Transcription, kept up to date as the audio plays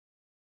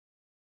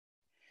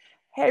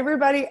Hey,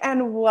 everybody,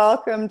 and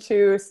welcome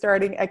to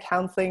Starting a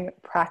Counseling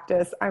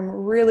Practice. I'm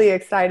really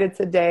excited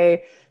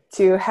today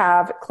to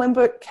have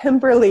Kimberly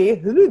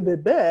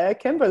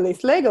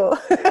Slagle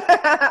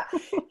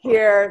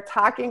here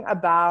talking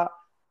about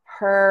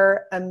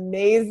her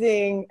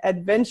amazing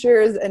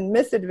adventures and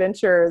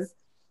misadventures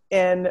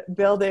in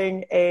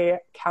building a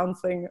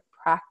counseling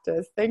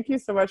practice. Thank you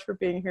so much for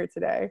being here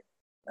today.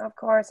 Of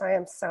course, I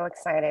am so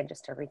excited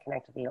just to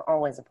reconnect with you.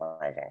 Always a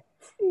pleasure.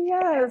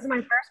 Yes. This is my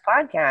first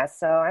podcast,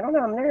 so I don't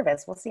know. I'm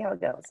nervous. We'll see how it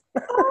goes.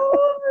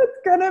 Oh, it's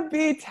going to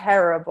be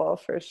terrible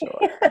for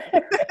sure.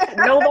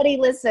 Nobody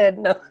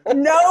listened.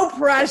 No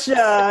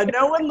pressure.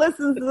 No one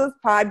listens to this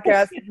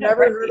podcast. You've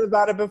never heard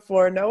about it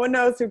before. No one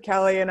knows who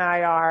Kelly and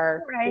I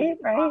are. Right.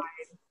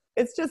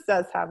 It's just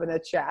us having a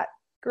chat.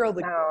 Girl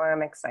to girl. Oh,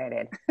 I'm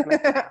excited.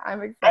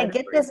 I'm excited. I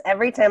get this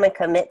every time I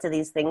commit to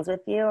these things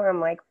with you. I'm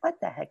like, what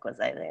the heck was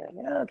I doing?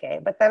 Okay.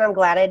 But then I'm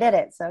glad I did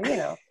it. So,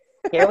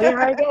 here we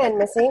are again,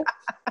 Missy.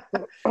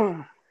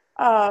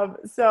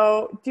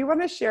 So do you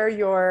want to share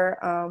your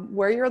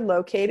where you're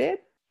located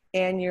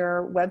and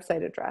your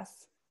website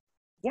address?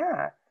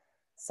 Yeah.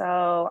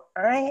 So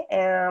I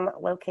am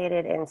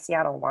located in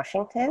Seattle,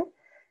 Washington,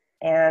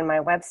 and my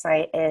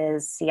website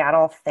is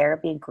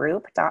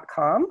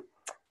seattletherapygroup.com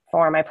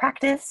for my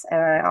practice.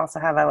 And I also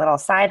have a little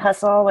side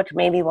hustle, which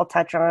maybe we'll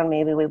touch on,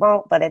 maybe we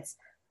won't, but it's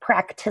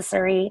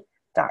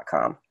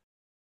practicery.com.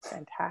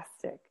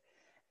 Fantastic.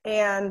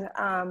 And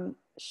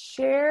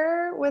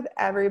share with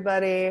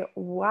everybody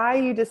why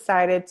you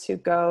decided to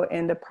go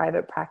into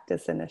private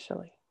practice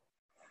initially.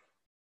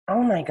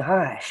 Oh my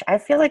gosh. I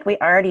feel like we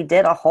already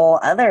did a whole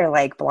other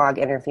blog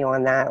interview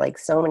on that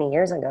so many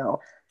years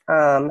ago.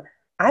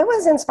 I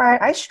was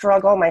inspired. I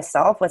struggle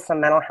myself with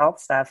some mental health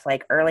stuff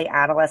like early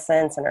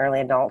adolescence and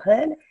early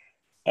adulthood.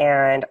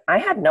 And I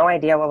had no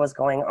idea what was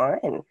going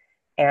on.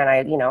 And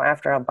I,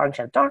 after a bunch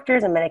of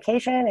doctors and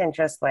medication and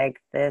just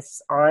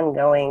this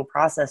ongoing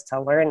process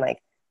to learn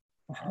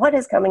what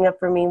is coming up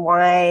for me?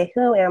 Why?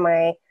 Who am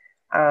I?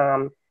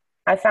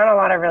 I found a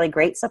lot of really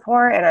great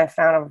support and I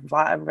found a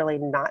lot of really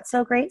not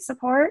so great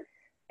support.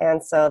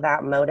 And so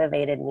that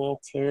motivated me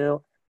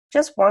to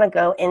just want to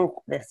go in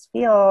this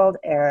field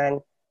and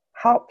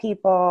help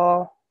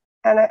people.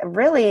 And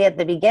really at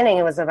the beginning,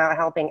 it was about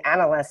helping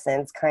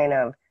adolescents kind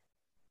of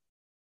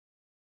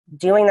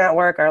doing that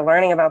work or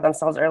learning about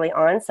themselves early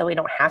on so we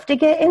don't have to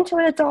get into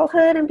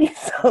adulthood and be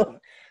so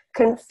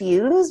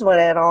confused when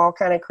it all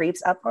kind of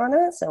creeps up on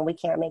us and we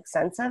can't make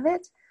sense of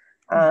it.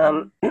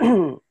 But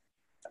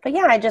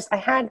yeah, I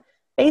had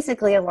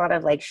basically a lot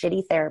of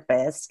shitty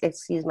therapists,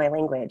 excuse my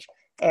language.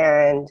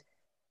 And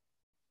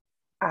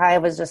I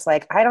was just I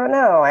don't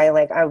know.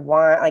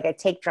 I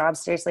take jobs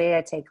seriously.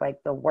 I take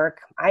the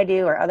work I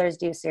do or others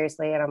do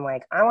seriously. And I'm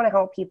I want to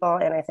help people.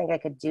 And I think I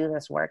could do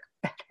this work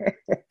better.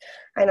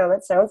 I know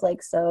that sounds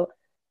so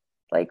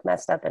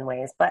messed up in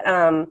ways, but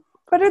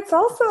it's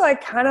also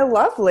kind of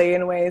lovely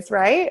in ways,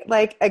 right?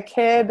 Like a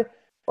kid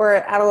or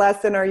an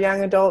adolescent or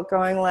young adult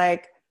going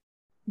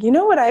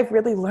what I've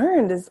really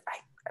learned is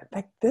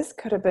this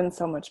could have been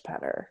so much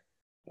better.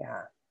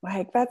 Yeah.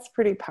 That's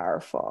pretty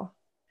powerful.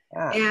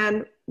 Yeah.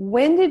 And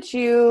when did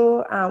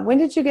you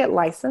get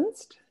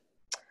licensed?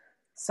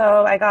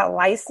 So I got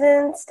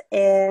licensed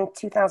in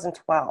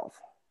 2012.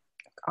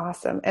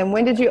 Awesome. And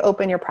when did you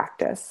open your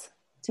practice?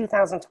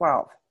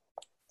 2012.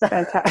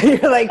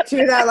 Fantastic.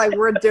 You're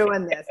we're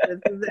doing this. This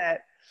is it.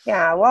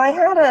 Yeah. Well, I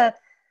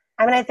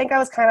think I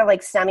was kind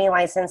of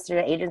semi-licensed through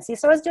the agency.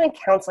 So I was doing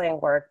counseling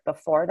work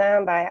before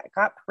them, but I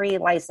got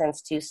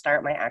pre-licensed to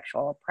start my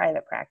actual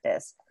private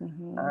practice.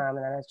 Mm-hmm. And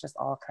then it's just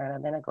all kind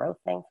of been a growth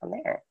thing from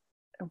there.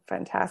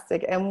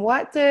 Fantastic. And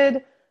what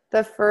did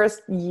the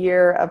first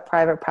year of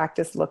private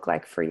practice look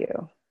like for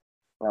you?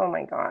 Oh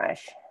my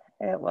gosh.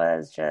 It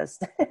was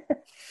just,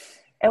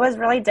 it was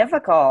really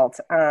difficult.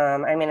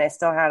 I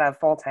still had a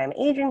full-time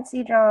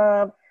agency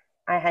job.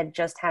 I had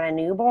just had a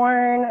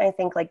newborn, I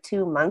think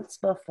 2 months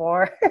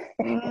before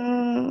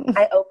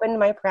I opened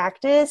my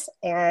practice.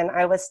 And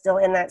I was still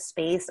in that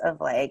space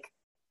of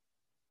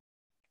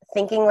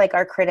thinking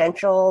our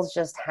credentials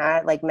just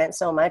had meant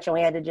so much. And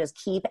we had to just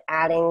keep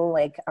adding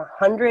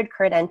 100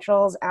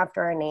 credentials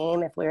after our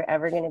name if we were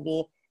ever going to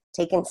be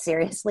taken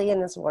seriously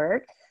in this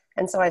work.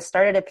 And so I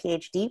started a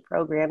PhD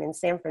program in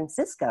San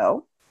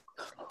Francisco.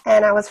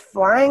 And I was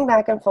flying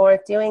back and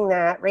forth doing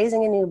that,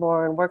 raising a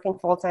newborn, working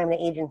full-time in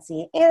the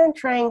agency, and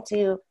trying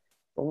to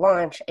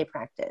launch a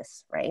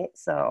practice, right?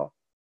 So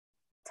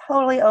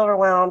totally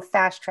overwhelmed,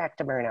 fast track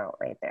to burnout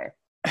right there.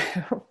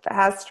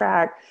 Fast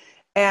track.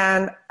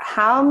 And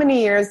how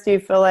many years do you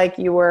feel like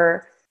you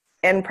were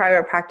in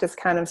private practice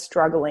kind of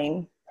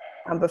struggling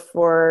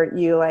before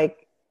you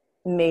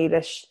made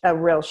a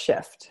real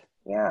shift?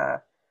 Yeah.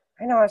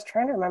 I know. I was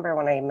trying to remember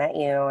when I met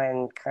you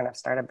and kind of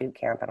started boot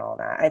camp and all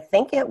that. I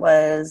think it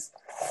was,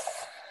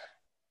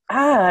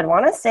 I'd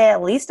want to say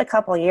at least a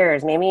couple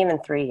years, maybe even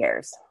 3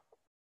 years.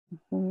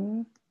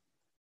 Mm-hmm.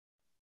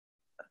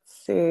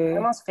 Let's see. I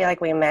almost feel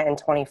like we met in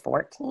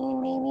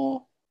 2014, maybe.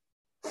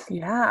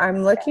 Yeah, I'm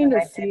And looking to I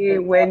did see boot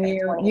camp when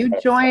in you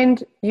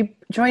 2015.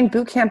 joined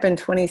boot camp in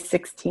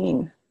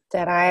 2016.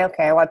 Did I?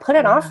 Okay. Well, I put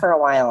it off Yeah. for a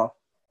while,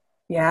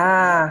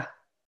 Yeah.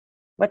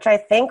 which I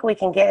think we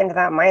can get into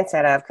that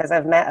mindset of because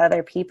I've met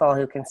other people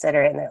who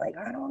consider it and they're like,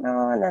 I don't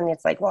know. And then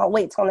it's like, well, I'll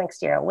wait till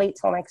next year. I'll wait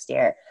till next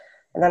year.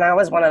 And then I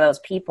was one of those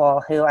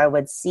people who I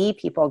would see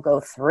people go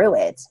through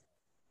it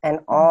and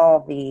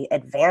all the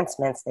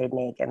advancements they'd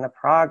make and the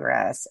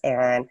progress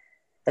and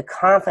the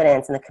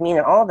confidence and the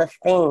community, all the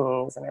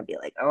things. And I'd be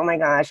like, oh my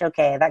gosh,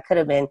 okay, that could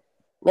have been,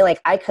 I mean, like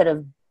I could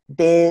have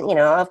been,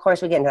 of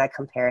course we get into that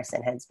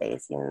comparison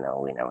headspace, even though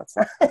we know it's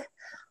not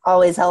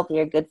always healthy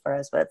or good for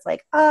us, but it's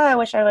like, oh, I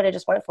wish I would have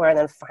just went for it. And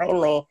then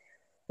finally,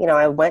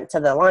 I went to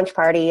the launch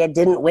party. I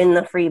didn't win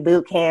the free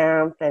boot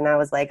camp. And I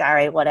was like, all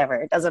right, whatever.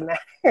 It doesn't matter.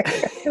 I'm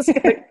just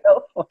going to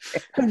go for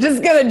it. I'm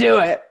just going to do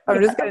it.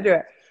 I'm just Yeah. going to do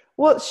it.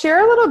 Well,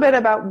 share a little bit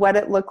about what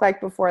it looked like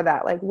before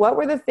that. Like, what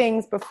were the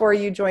things before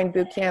you joined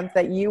boot camp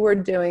that you were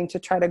doing to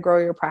try to grow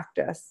your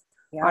practice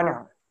on Yeah.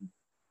 your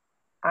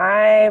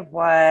I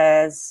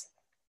was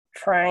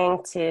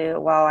trying to,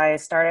 well, I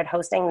started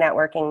hosting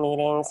networking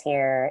meetings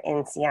here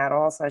in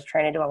Seattle. So I was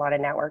trying to do a lot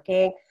of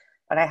networking,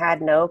 but I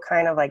had no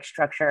kind of like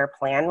structure or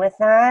plan with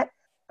that.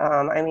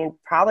 I mean,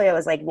 probably I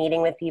was like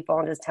meeting with people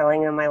and just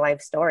telling them my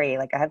life story.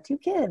 Like I have 2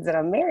 kids and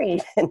I'm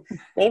married, and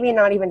maybe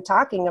not even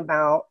talking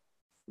about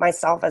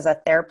myself as a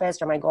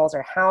therapist or my goals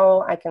or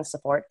how I can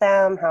support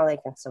them, how they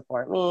can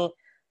support me.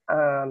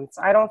 So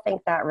I don't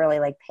think that really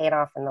like paid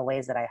off in the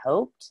ways that I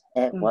hoped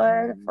it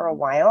would for a Mhm.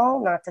 while.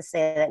 Not to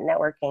say that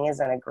networking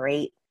isn't a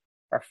great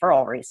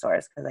referral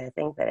resource, because I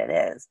think that it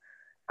is.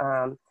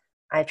 Um,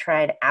 I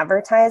tried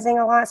advertising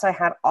a lot. So I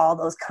had all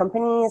those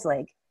companies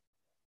like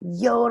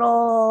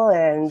Yodel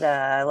and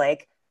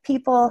like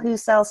people who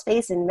sell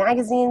space in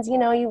magazines. You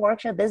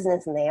launch a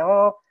business and they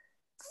all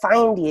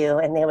find you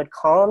and they would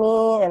call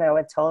me and I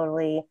would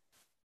totally,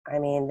 I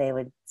mean, they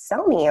would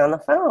sell me on the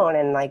phone,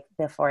 and like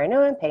before I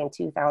knew it, paying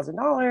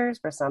 $2,000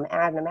 for some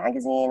ad in a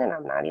magazine, and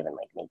I'm not even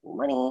like making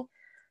money.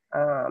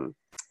 Um,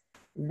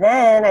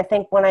 then I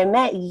think when I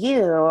met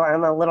you,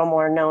 I'm a little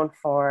more known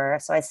for,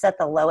 so I set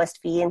the lowest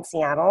fee in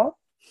Seattle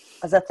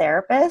as a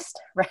therapist,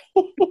 right?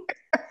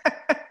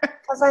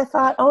 Because I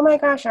thought, oh my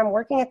gosh, I'm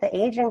working at the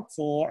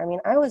agency. I mean,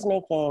 I was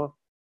making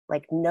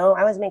like no,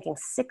 I was making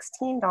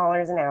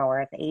 $16 an hour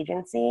at the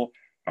agency,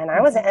 and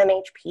I was an Mhm.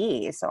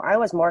 MHP, so I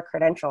was more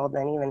credentialed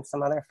than even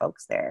some other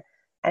folks there.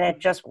 And it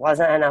just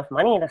wasn't enough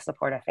money to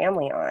support a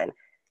family on.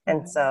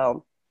 And Mhm.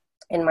 so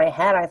in my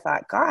head, I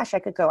thought, gosh, I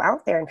could go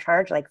out there and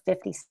charge like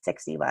 50,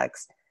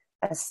 $60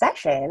 a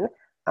session,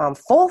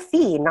 full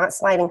fee, not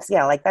sliding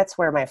scale. Like that's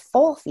where my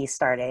full fee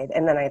started.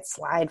 And then I'd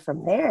slide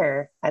from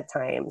there at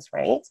times,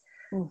 right?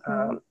 Mhm.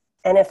 Um,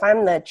 and if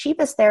I'm the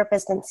cheapest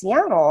therapist in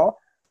Seattle,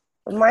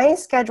 my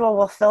schedule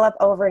will fill up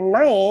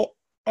overnight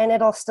and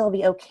it'll still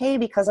be okay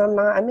because I'm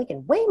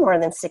making way more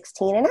than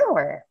 16 an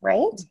hour,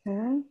 right?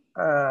 Mhm.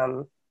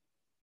 Um,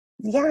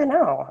 yeah,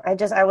 no,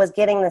 I was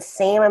getting the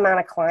same amount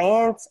of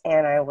clients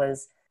and I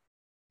was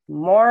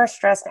more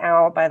stressed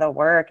out by the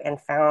work and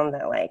found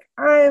that like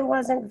I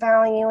wasn't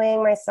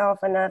valuing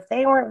myself enough.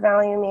 They weren't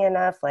valuing me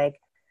enough.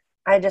 Like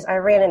I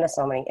ran into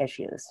so many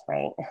issues,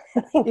 right?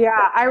 And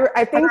Yeah,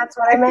 I think that's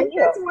what I met you.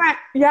 that's what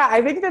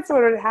I think that's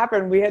what had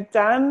happened. We had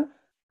done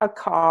a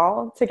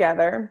call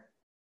together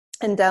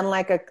and done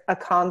like a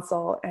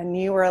consult, and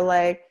you were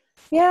like,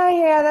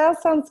 yeah,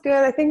 that sounds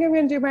good. I think I'm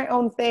gonna do my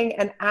own thing.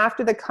 And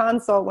after the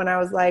consult, when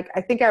I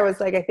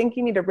think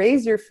you need to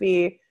raise your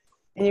fee,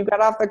 and you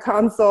got off the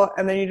consult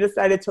and then you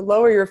decided to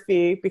lower your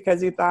fee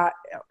because you thought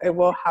it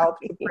will help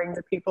to bring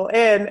the people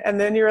in. And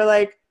then you were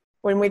like,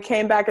 when we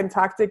came back and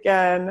talked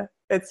again,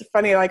 it's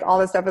funny, like all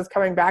this stuff is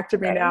coming back to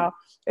me Right. now.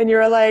 And you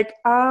were like,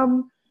 I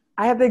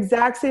have the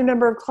exact same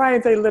number of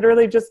clients. I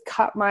literally just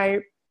cut my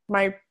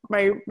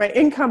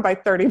income by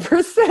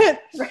 30%.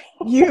 Right.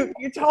 You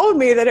told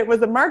me that it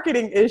was a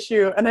marketing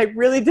issue and I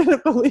really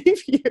didn't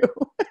believe you.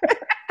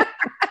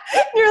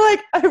 You're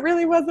like, it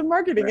really was a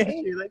marketing Right.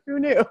 issue. Like, who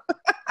knew?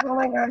 Oh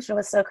my gosh, it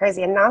was so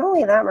crazy. And not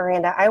only that,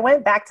 Miranda, I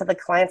went back to the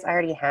clients I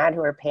already had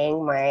who were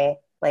paying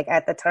like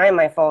at the time,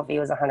 my full fee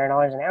was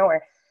 $100 an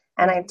hour.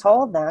 And I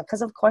told them,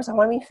 because of course I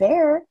want to be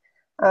fair.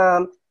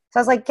 So I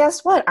was like,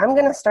 guess what? I'm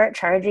going to start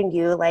charging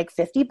you like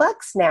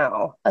 $50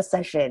 now a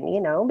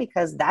session,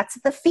 because that's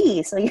the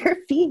fee. So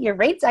your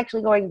rate's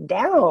actually going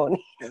down.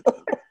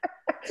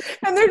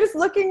 And they're just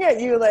looking at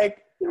you like,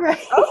 Right.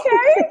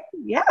 okay,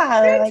 Yeah.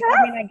 Like,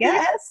 I mean, I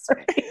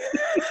fantastic.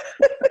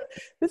 guess.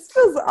 This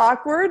feels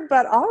awkward,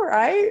 but all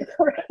right.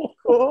 Right.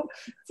 Cool.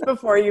 It's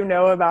before you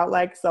know about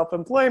like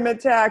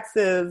self-employment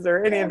taxes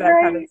or any of that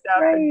kind of Right. stuff.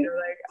 And Right. you're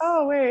like,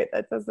 oh wait,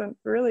 that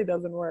really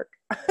doesn't work.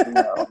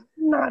 No,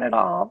 not at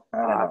all.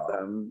 Not at all.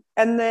 Awesome.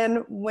 And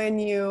then when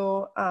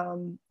you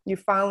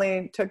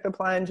finally took the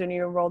plunge and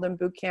you enrolled in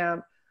boot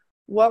camp,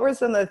 what were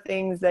some of the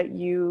things that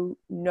you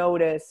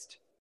noticed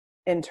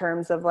in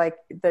terms of like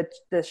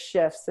the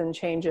shifts and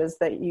changes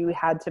that you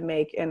had to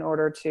make in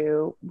order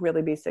to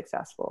really be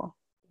successful?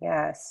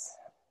 Yes,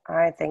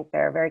 I think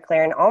they're very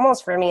clear. And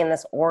almost for me in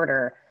this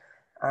order,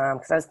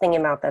 because I was thinking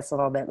about this a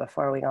little bit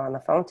before we got on the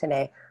phone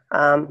today.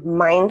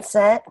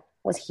 Mindset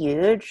was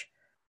huge.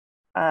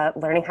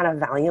 Learning how to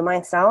value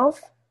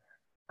myself.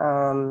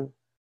 And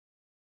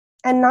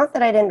not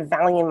that I didn't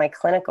value my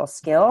clinical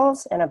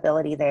skills and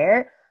ability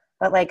there,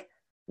 but like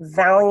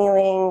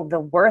valuing the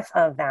worth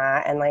of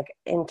that and like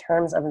in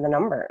terms of the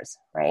numbers,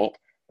 right?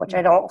 Which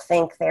I don't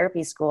think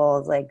therapy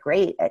school is like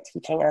great at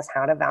teaching us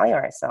how to value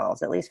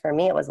ourselves. At least for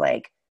me, it was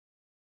like,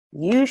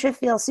 you should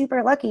feel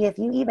super lucky if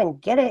you even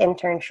get an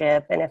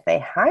internship. And if they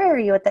hire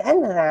you at the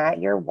end of that,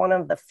 you're one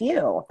of the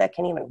few that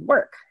can even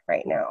work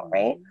right now,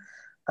 right?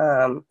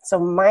 So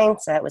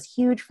mindset was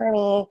huge for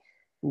me.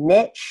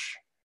 Niche,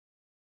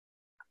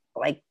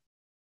 like,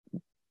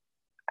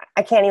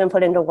 I can't even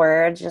put into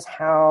words just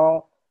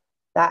how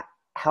that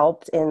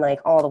helped in like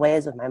all the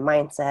ways with my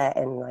mindset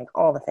and like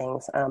all the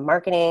things.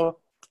 Marketing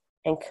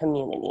and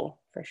community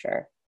for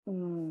sure.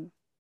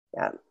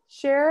 Yeah.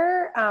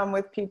 Share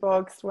with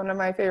people, because one of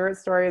my favorite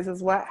stories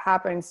is what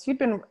happens.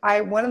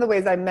 One of the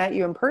ways I met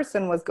you in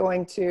person was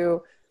going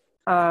to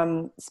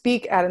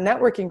speak at a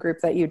networking group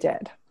that you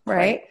did,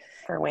 right?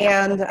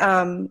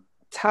 And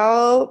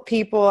tell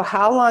people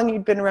how long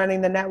you'd been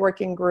running the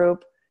networking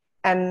group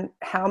and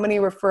how many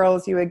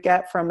referrals you would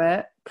get from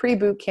it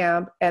pre-boot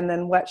camp, and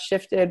then what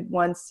shifted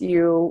once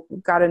you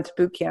got into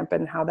boot camp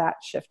and how that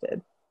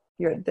shifted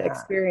the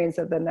experience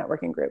of the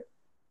networking group.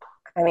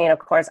 I mean, of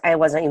course, I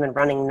wasn't even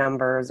running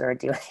numbers or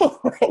doing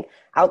like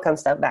outcome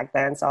stuff back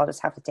then, so I'll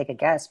just have to take a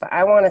guess. But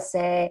I want to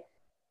say,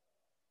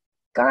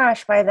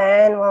 gosh, by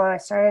then, well, I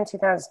started in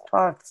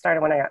 2012,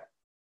 started when I got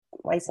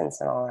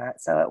licensed and all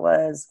that. So it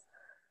was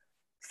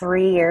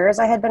 3 years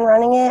I had been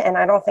running it, and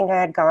I don't think I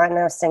had gotten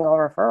a single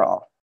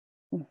referral,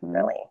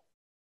 really.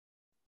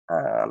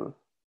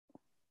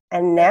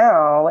 And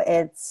now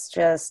it's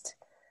just,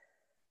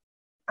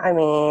 I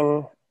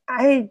mean,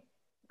 I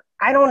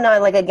don't know.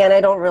 Like, again, I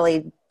don't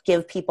really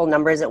give people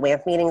numbers at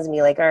WAMP meetings and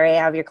be like, all right,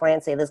 have your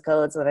client say this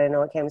code so that I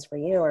know it comes for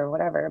you or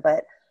whatever.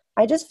 But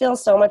I just feel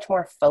so much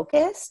more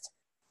focused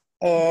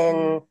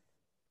in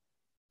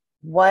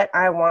what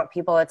I want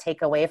people to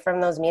take away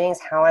from those meetings,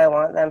 how I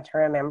want them to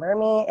remember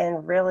me,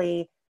 and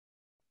really,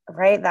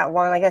 right, that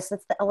one, I guess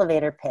it's the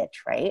elevator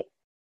pitch, right?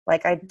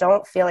 Like, I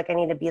don't feel like I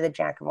need to be the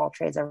jack of all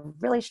trades. I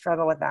really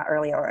struggled with that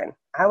early on.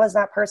 I was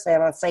that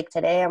person on Psych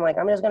Today. I'm like,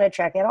 I'm just going to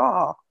check it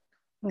all.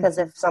 Because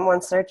if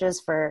someone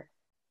searches for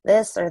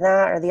this or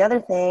that or the other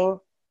thing,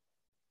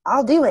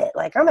 I'll do it.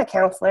 Like, I'm a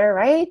counselor,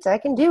 right? I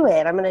can do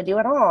it. I'm going to do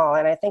it all.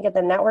 And I think at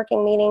the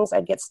networking meetings,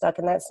 I'd get stuck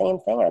in that same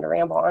thing. I'd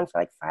ramble on for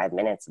like 5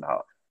 minutes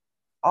about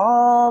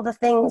all the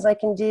things I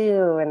can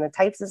do and the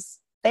types of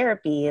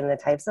therapy and the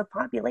types of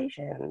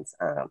populations.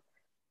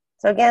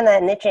 So again,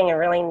 that niching and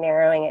really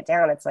narrowing it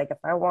down. It's like, if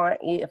I'm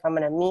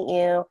going to meet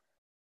you,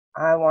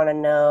 I want to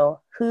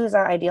know who's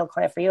our ideal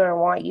client for you, and I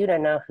want you to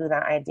know who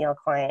that ideal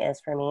client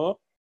is for me.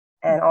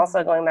 And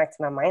also going back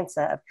to my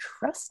mindset of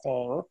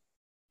trusting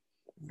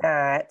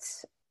that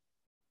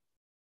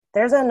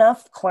there's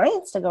enough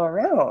clients to go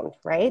around,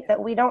 right?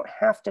 That we don't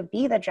have to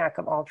be the jack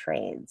of all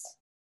trades.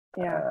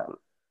 Yeah.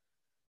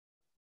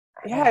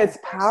 It's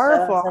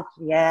powerful.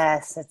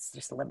 Yes, it's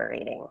just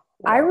liberating.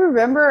 I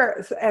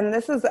remember, and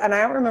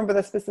I don't remember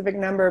the specific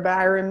number, but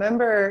I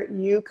remember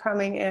you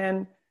coming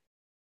in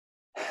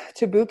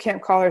to boot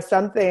camp call or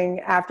something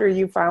after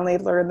you finally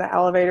learned the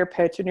elevator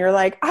pitch, and you're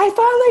like, I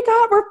finally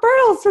got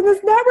referrals from this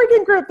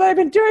networking group that I've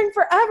been doing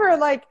forever.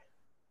 Like,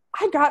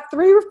 I got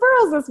 3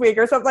 referrals this week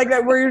or something like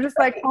that, where you're just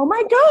like, oh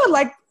my God,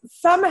 like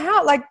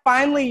somehow, like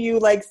finally you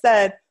like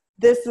said,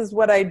 this is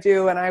what I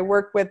do and I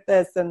work with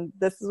this and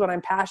this is what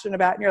I'm passionate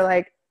about. And you're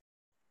like,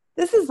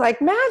 this is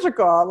like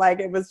magical. Like,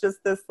 it was just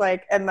this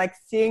like, and like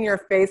seeing your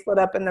face lit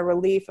up in the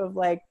relief of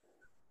like,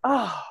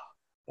 oh,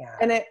 yeah.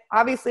 And it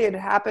obviously it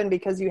happened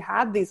because you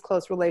had these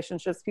close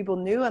relationships. People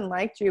knew and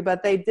liked you,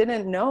 but they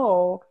didn't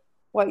know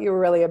what you were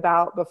really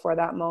about before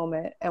that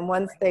moment. And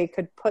once they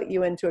could put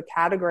you into a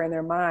category in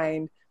their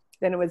mind,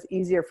 then it was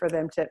easier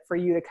for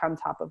you to come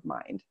top of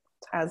mind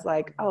as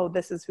like, oh,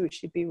 this is who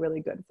she'd be really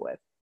good with.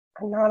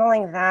 And not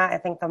only that, I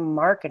think the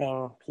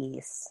marketing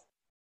piece,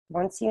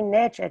 once you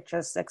niche, it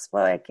just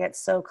explodes. It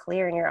gets so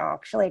clear and you're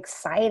actually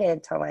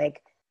excited to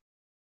like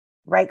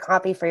write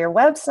copy for your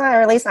website,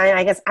 or at least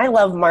I guess I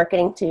love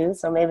marketing too,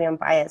 so maybe I'm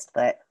biased,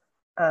 but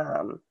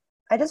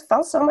I just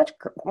felt so much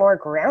more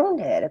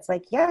grounded. It's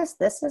like, yes,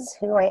 this is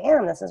who I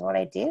am. This is what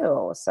I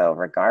do. So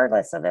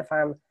regardless of if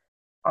I'm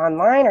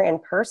online or in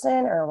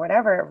person or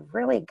whatever, it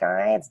really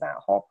guides that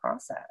whole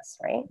process,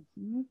 right?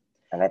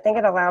 And I think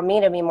it allowed me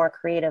to be more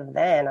creative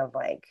then of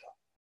like,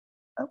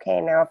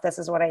 okay, now if this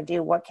is what I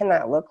do, what can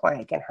that look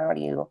like? And how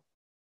do you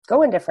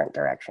go in different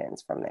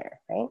directions from there,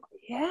 right?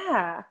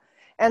 Yeah.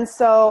 And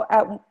so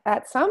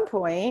at some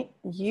point,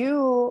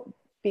 you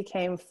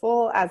became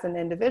full as an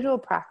individual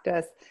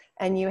practice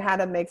and you had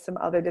to make some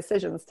other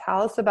decisions.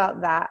 Tell us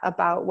about that,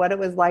 about what it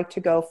was like to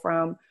go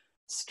from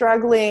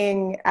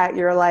struggling at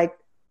your like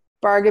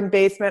bargain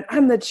basement,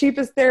 I'm the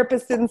cheapest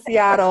therapist in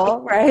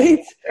Seattle,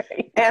 right?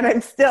 And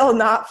I'm still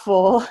not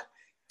full,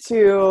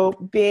 to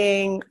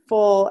being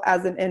full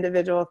as an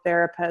individual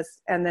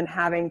therapist and then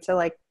having to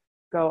like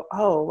go,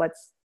 oh,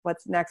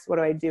 what's next? What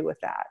do I do with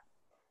that?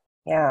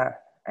 Yeah,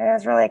 and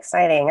it's really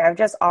exciting. I've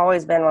just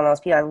always been one of those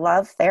people. I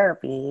love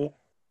therapy,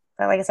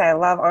 but like I said, I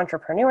love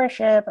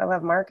entrepreneurship. I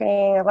love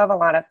marketing. I love a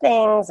lot of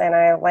things, and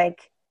I want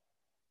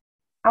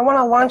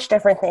to launch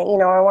different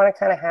things. I want to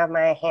kind of have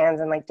my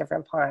hands in like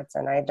different pots,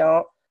 and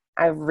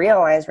I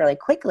realized really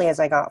quickly as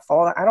I got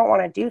full that I don't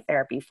want to do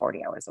therapy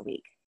 40 hours a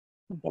week.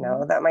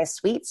 That my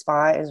sweet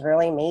spot is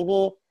really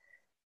maybe,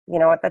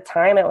 at the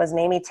time it was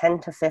maybe 10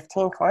 to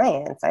 15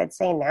 clients. I'd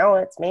say now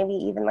it's maybe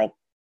even like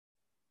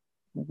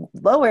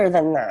lower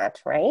than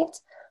that, right?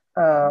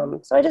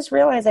 So I just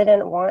realized I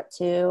didn't want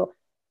to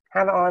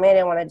have it all on me. I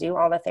didn't want to do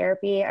all the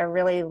therapy. I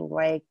really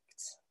liked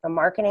the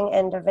marketing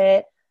end of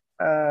it.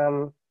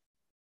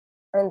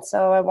 And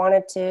so I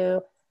wanted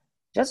to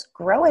just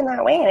grow in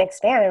that way and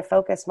expand and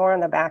focus more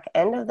on the back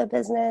end of the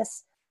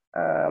business.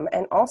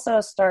 And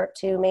also start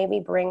to maybe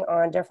bring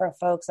on different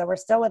folks that were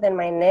still within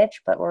my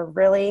niche, but were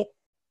really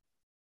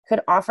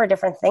could offer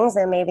different things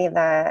than maybe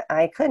that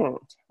I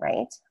couldn't,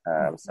 right?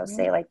 So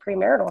say like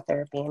premarital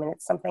therapy. I mean,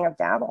 it's something I've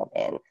dabbled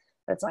in.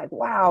 But it's like,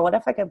 wow, what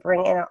if I could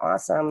bring in an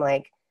awesome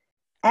like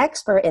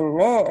expert in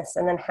this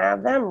and then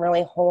have them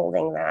really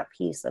holding that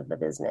piece of the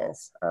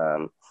business.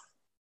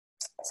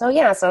 So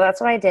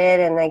that's what I did.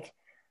 And like,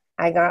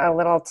 I got a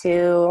little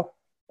too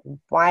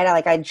wide.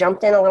 Like I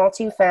jumped in a little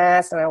too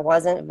fast and I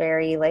wasn't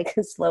very like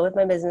slow with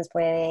my business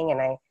planning.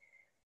 And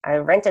I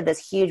rented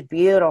this huge,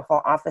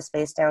 beautiful office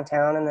space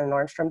downtown in the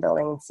Nordstrom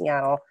building in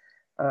Seattle,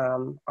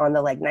 on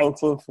the like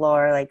 19th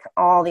floor, like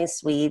all these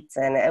suites.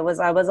 And I was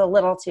a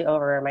little too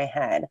over my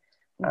head.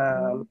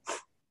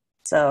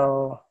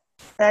 So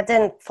that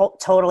didn't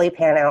totally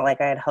pan out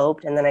like I had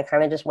hoped. And then I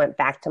kind of just went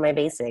back to my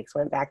basics,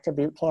 went back to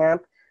boot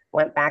camp,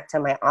 went back to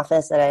my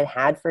office that I'd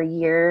had for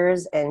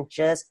years and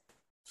just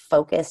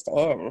focused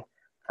in.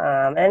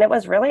 And it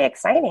was really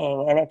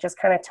exciting. And it just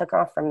kind of took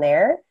off from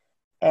there.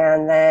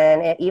 And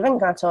then it even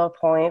got to a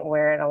point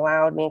where it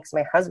allowed me, because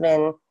my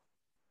husband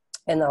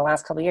in the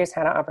last couple of years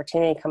had an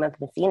opportunity to come up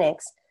in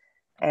Phoenix.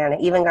 And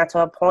it even got to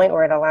a point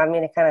where it allowed me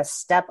to kind of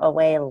step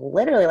away,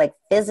 literally like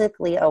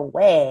physically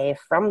away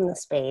from the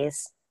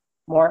space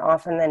more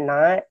often than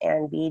not,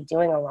 and be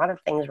doing a lot of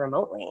things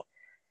remotely.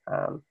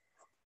 So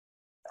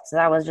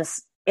that was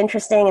just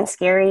interesting and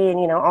scary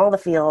and, all the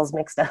feels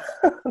mixed up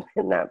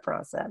in that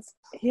process.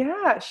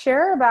 Yeah.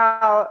 Share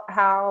about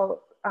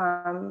how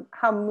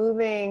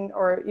moving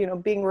or,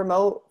 being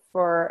remote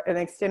for an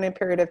extended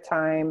period of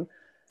time,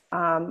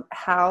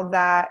 how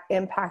that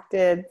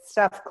impacted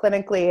stuff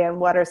clinically and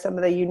what are some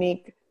of the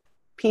unique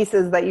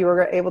pieces that you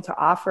were able to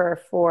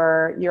offer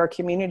for your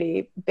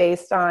community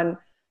based on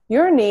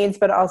your needs,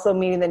 but also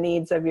meeting the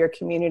needs of your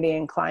community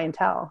and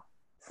clientele.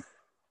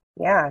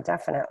 Yeah,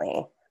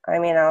 definitely. I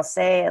mean, I'll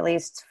say at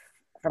least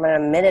from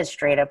an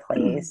administrative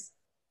place,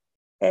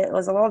 it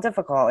was a little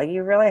difficult. Like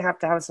you really have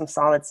to have some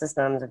solid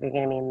systems if you're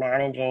going to be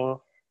managing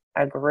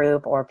a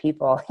group or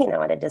people,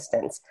 at a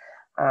distance.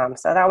 So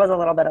that was a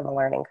little bit of a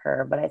learning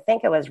curve, but I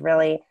think it was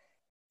really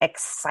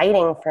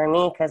exciting for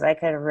me because I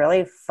could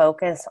really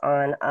focus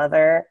on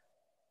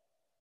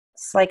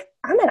it's like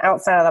I'm an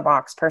outside of the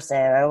box person.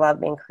 I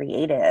love being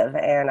creative.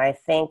 And I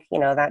think,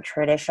 that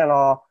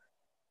traditional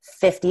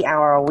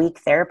 50-hour-a-week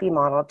therapy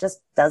model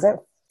just doesn't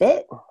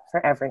fit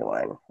for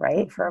everyone,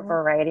 right? For a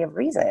variety of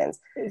reasons.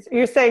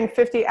 You're saying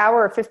 50-hour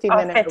or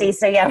 50-minute? 50,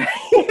 so yeah.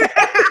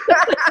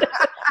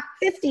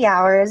 50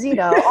 hours,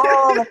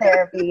 all the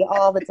therapy,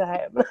 all the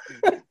time.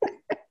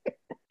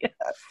 Yeah.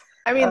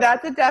 I mean,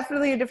 that's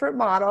definitely a different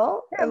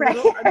model. Right.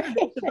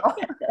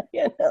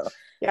 Yeah,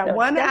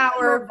 1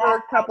 hour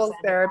for couples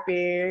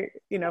therapy,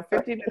 50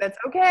 minutes.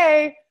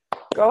 Okay,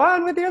 go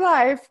on with your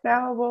life.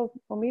 Now we'll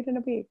meet in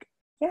a week.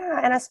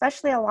 Yeah, and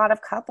especially a lot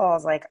of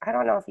couples, like, I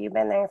don't know if you've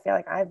been there, I feel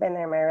like I've been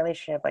there in my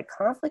relationship, like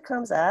conflict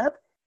comes up,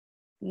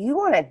 you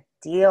want to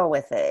deal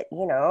with it,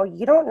 you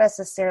don't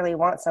necessarily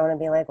want someone to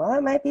be like, well,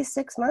 it might be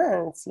 6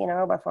 months,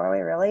 before we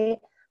really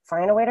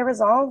find a way to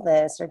resolve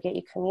this or get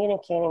you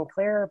communicating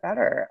clearer,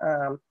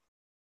 better.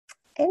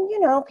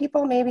 And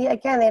people maybe,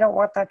 again, they don't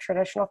want that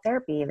traditional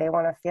therapy. They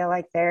want to feel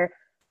like they're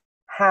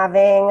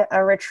having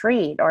a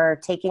retreat or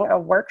taking a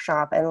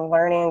workshop and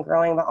learning and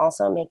growing, but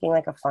also making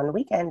like a fun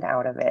weekend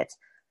out of it.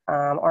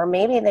 Or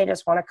maybe they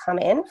just want to come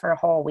in for a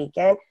whole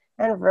weekend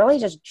and really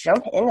just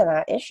jump into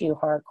that issue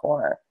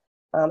hardcore,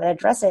 and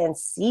address it and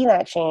see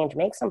that change,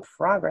 make some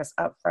progress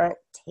up front,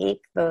 take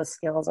those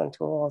skills and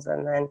tools,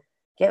 and then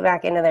get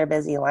back into their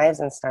busy lives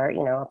and start,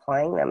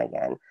 applying them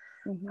again.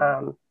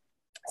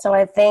 So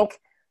I think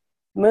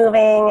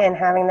moving and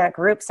having that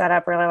group set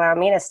up really allowed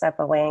me to step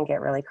away and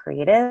get really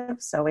creative.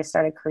 So we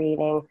started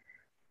creating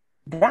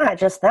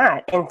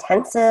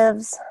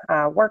intensives,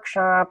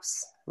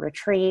 workshops,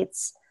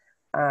 retreats,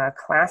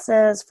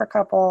 classes for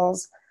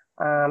couples.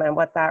 And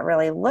what that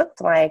really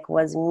looked like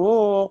was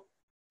me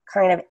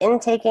kind of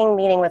intaking,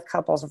 meeting with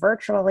couples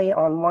virtually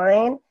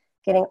online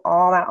getting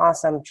all that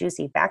awesome,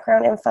 juicy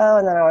background info.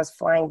 And then I was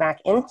flying back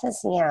into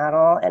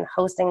Seattle and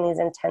hosting these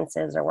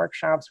intensives or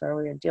workshops where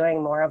we were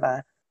doing more of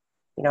a,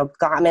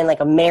 Gottman, like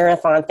a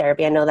marathon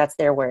therapy. I know that's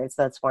their words.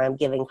 So that's why I'm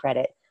giving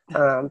credit.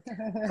 Kind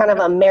of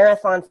a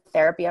marathon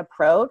therapy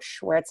approach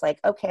where it's like,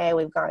 okay,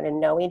 we've gotten to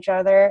know each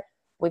other.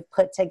 We've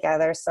put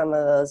together some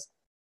of those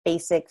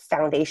basic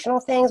foundational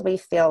things. We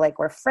feel like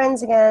we're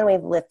friends again.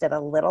 We've lifted a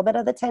little bit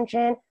of the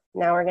tension.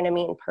 Now we're going to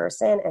meet in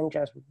person and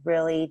just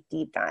really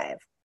deep dive.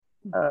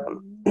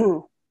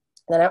 Then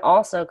I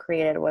also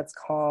created what's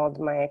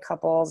called my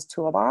couples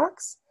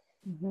toolbox.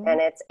 And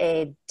it's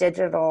a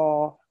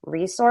digital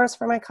resource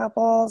for my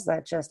couples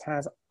that just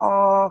has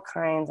all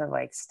kinds of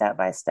like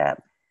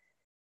step-by-step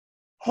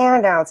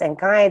handouts and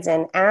guides.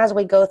 And as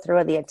we go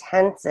through the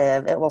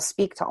intensive, it will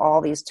speak to all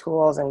these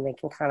tools and they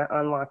can kind of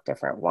unlock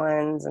different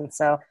ones. And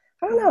so,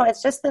 I don't know,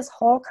 it's just this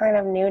whole kind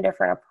of new,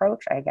 different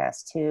approach, I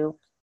guess, to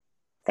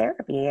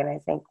therapy. And I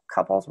think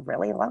couples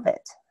really love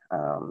it.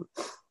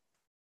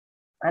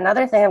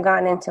 Another thing I've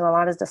gotten into a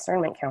lot is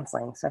discernment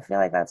counseling. So I feel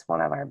like that's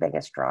one of our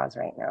biggest draws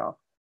right now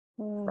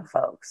for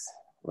folks,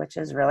 which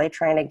is really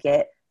trying to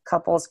get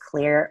couples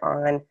clear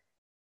on,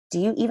 do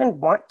you even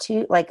want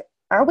to, like,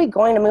 are we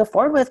going to move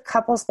forward with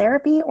couples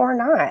therapy or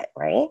not,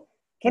 right?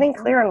 Getting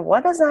clear on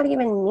what does that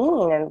even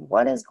mean and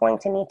what is going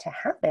to need to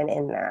happen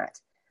in that.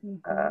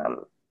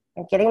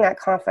 And getting that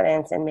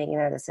confidence and making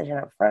that decision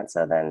up front.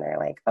 So then they're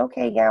like,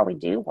 okay, yeah, we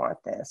do want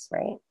this,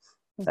 right?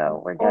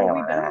 So we're doing a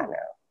lot of that now.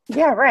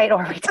 Yeah, right.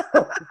 Or we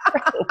don't.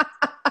 Right.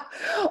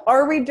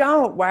 Or we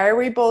don't. Why are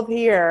we both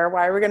here?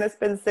 Why are we going to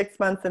spend 6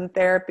 months in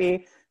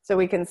therapy so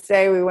we can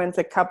say we went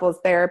to couples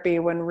therapy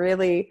when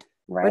really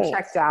we're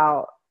checked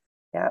out?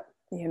 Yep.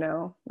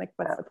 Like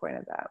what's the point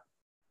of that?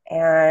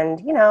 And,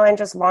 and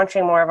just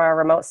launching more of our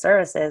remote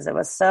services, it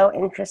was so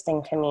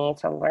interesting to me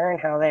to learn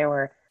how there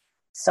were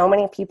so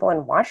many people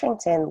in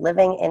Washington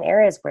living in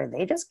areas where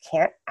they just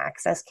can't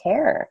access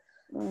care.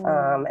 And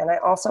I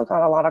also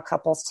got a lot of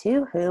couples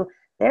too who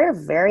they're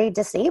very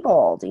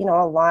disabled, a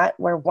lot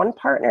where one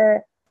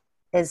partner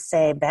is,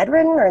 say,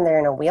 bedridden or they're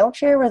in a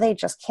wheelchair where they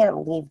just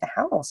can't leave the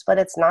house. But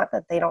it's not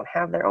that they don't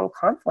have their own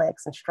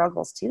conflicts and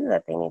struggles too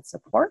that they need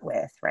support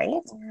with,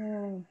 right?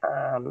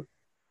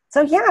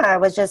 So yeah, it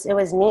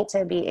was neat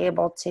to be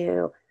able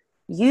to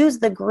use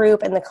the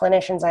group and the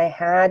clinicians I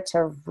had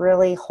to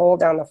really hold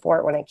down the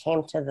fort when it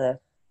came to the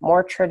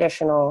more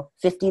traditional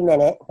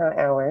 50-minute, not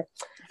hour,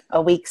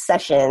 a week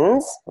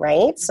sessions,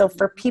 right? So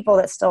for people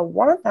that still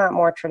want that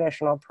more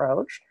traditional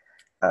approach,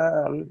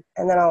 and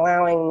then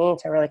allowing me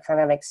to really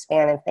kind of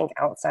expand and think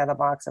outside the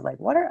box of like,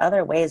 what are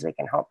other ways we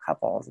can help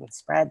couples and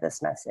spread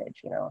this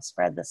message,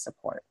 spread this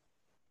support.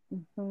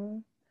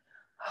 And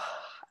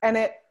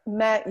it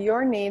met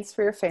your needs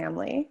for your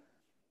family.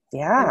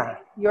 Yeah.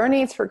 Your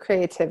needs for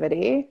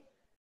creativity.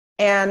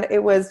 And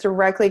it was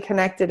directly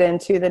connected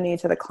into the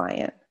needs of the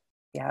client.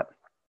 Yep.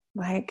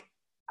 Like,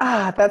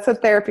 that's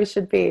what therapy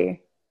should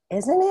be.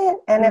 Isn't it?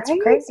 And It's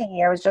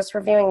crazy. I was just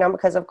reviewing them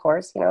because, of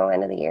course,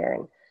 end of the year.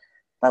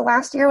 But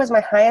last year was my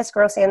highest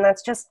grossing, and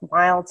that's just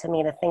wild to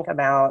me to think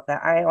about,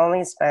 that I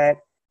only spent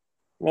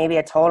maybe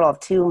a total of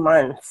 2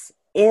 months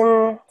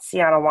in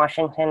Seattle,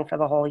 Washington for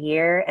the whole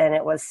year, and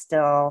it was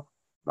still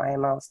my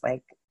most,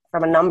 like,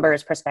 from a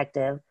numbers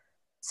perspective,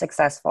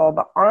 successful,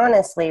 but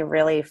honestly,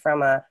 really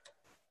from a,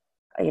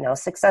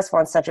 successful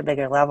on such a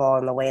bigger level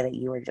in the way that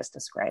you were just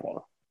describing.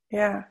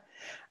 Yeah.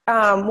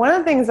 One of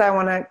the things I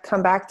want to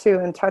come back to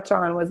and touch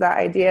on was that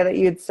idea that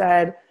you'd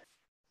said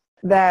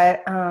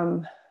that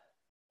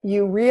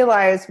you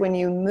realized when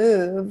you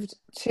moved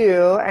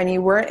to, and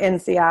you weren't in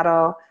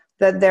Seattle,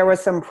 that there was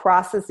some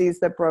processes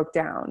that broke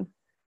down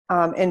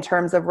in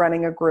terms of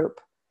running a group.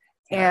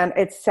 And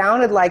it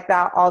sounded like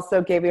that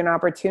also gave you an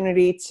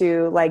opportunity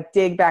to like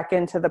dig back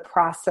into the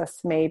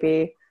process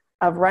maybe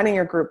of running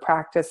your group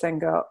practice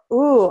and go,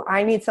 ooh,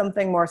 I need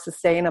something more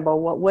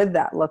sustainable. What would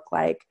that look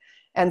like?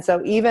 And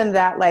so even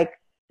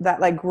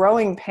that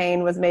growing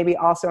pain was maybe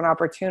also an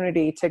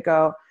opportunity to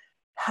go,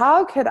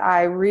 how could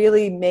I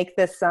really make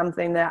this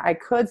something that I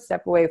could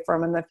step away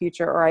from in the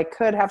future, or I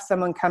could have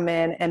someone come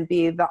in and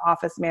be the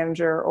office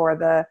manager or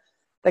the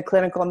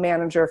clinical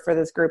manager for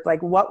this group?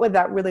 Like, what would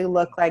that really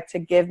look like to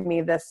give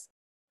me this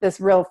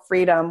real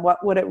freedom?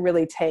 What would it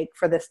really take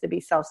for this to be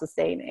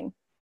self-sustaining?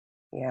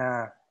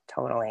 Yeah,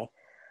 totally.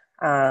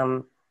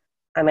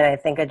 I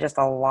think of just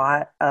a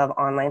lot of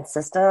online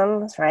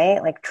systems,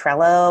 right? Like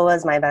Trello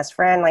was my best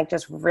friend, like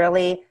just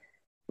really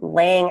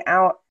laying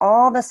out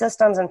all the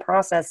systems and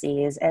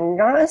processes and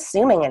not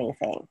assuming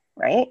anything,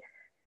 right?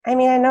 I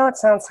know it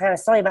sounds kind of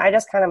silly, but I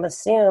just kind of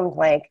assumed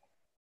like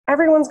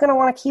everyone's going to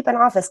want to keep an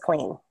office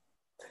clean.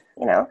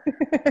 I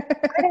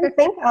didn't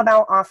think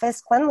about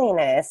office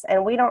cleanliness,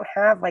 and we don't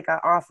have like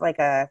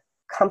a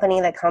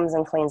company that comes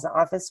and cleans the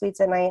office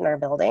suites at night in our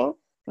building.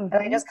 And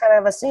I just kind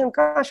of assumed,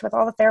 gosh, with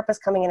all the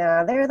therapists coming in and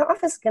out of there, the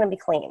office is going to be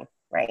clean,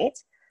 right?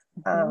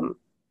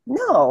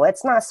 No,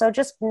 it's not. So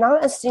just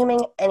not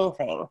assuming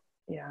anything.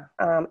 Yeah.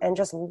 And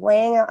just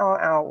laying it all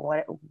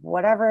out,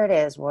 whatever it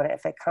is,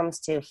 if it comes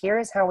to,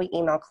 here's how we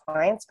email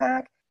clients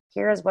back,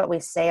 Here's what we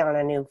say on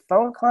a new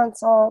phone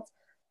consult.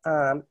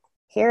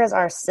 Here's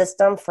our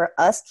system for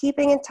us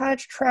keeping in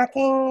touch,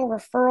 tracking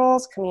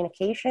referrals,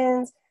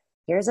 communications.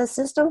 Here's a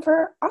system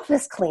for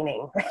office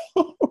cleaning,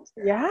 right?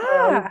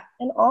 Yeah.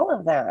 And all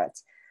of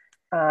that.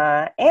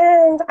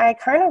 And I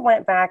kind of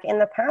went back. In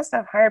the past,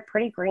 I've hired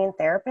pretty green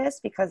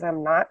therapists because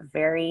I'm not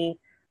very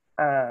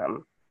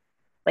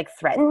like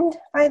threatened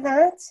by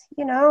that,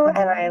 you know, Mm-hmm.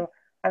 and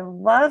I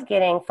love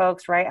getting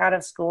folks right out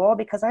of school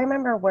because I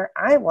remember where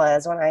I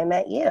was when I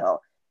met you.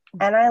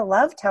 And I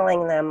love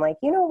telling them, like,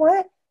 you know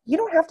what? You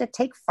don't have to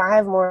take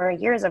 5 more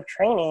years of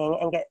training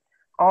and get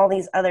all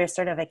these other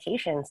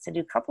certifications to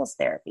do couples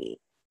therapy.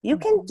 You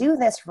can do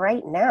this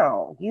right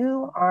now.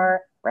 You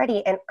are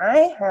ready. And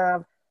I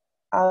have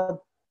a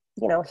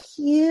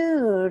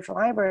huge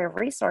library of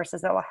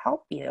resources that will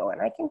help you.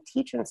 And I can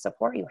teach and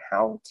support you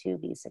how to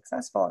be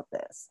successful at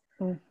this.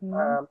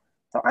 Mm-hmm.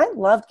 So I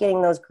loved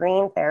getting those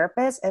green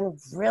therapists and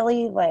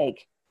really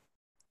like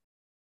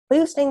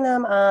boosting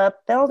them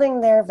up,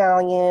 building their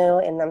value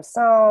in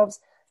themselves,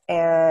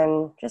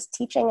 and just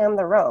teaching them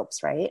the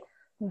ropes, right?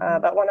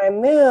 Mm-hmm. But when I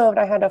moved,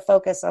 I had to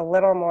focus a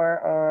little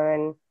more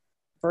on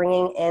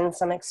bringing in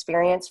some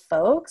experienced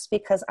folks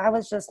because I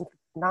was just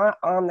not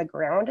on the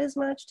ground as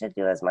much to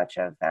do as much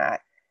of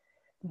that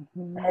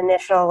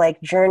initial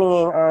like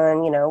journeying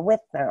on,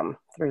 with them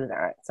through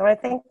that. So I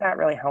think that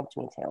really helped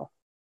me too.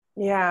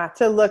 Yeah,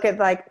 to look at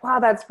like, wow,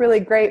 that's really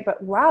great,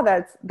 but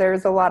wow,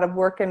 there's a lot of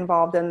work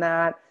involved in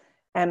that.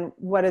 And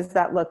what does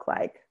that look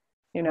like?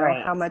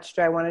 Right. How much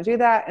do I want to do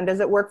that? And does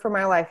it work for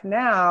my life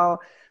now?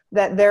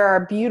 That there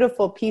are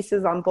beautiful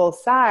pieces on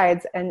both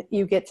sides, and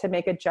you get to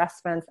make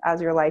adjustments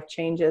as your life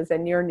changes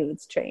and your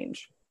needs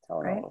change.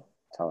 Totally. Right?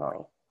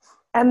 Totally.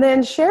 And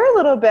then share a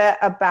little bit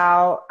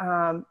about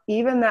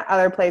even that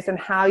other place and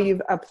how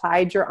you've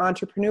applied your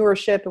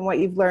entrepreneurship and what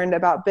you've learned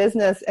about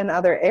business in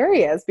other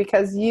areas,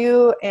 because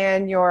you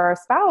and your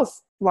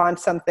spouse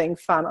launched something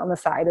fun on the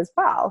side as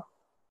well.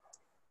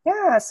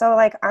 Yeah. So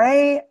like,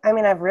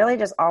 I've really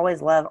just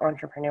always loved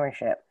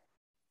entrepreneurship.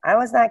 I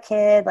was that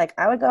kid, like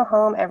I would go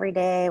home every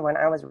day when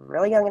I was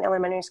really young in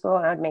elementary school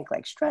and I would make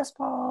like stress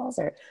balls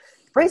or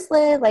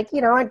bracelet. Like,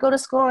 I'd go to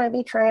school and I'd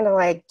be trying to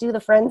like do the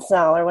friend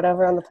cell or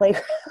whatever on the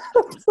playground.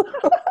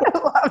 I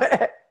love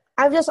it.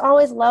 I've just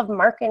always loved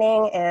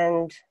marketing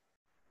and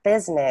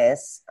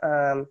business.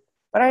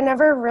 But I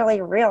never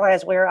really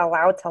realized we were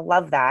allowed to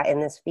love that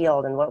in this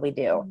field and what we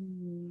do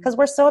because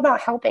we're so about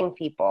helping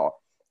people.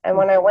 And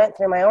when I went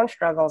through my own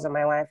struggles in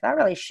my life, that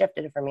really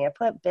shifted for me. I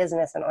put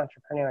business and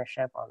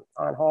entrepreneurship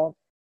on hold.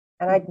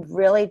 And I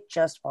really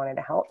just wanted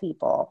to help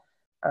people.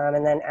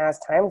 And then as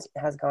time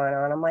has gone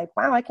on, I'm like,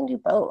 wow, I can do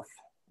both,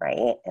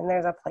 right? And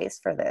there's a place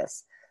for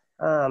this.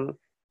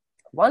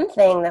 One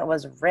thing that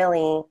was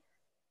really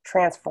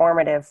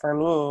transformative for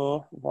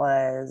me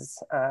was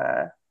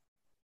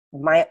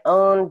my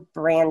own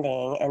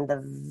branding and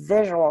the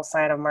visual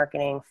side of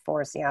marketing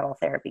for Seattle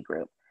Therapy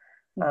Group.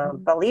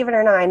 Believe it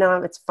or not, I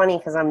know it's funny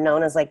because I'm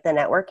known as like the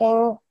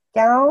networking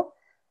gal.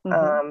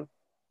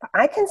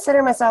 I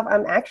consider myself,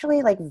 I'm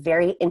actually like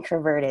very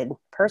introverted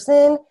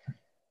person.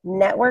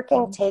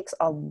 Networking takes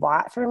a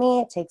lot for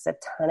me. It takes a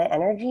ton of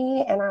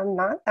energy. And I'm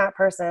not that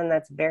person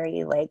that's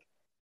very like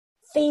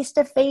face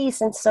to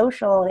face and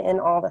social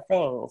and all the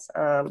things.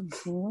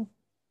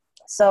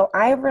 So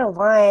I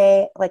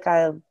rely, like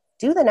I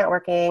do the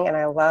networking and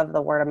I love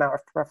the word of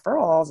mouth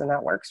referrals and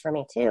that works for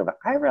me too. But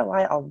I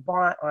rely a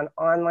lot on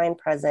online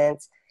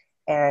presence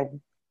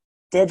and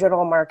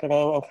digital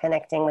marketing and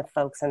connecting with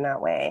folks in that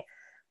way.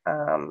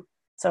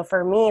 So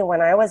for me,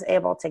 when I was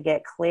able to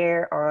get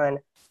clear on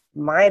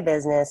my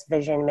business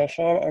vision,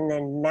 mission, and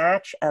then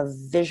match a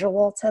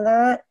visual to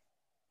that,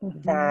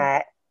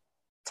 that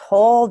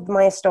told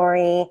my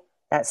story,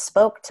 that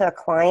spoke to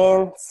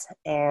clients,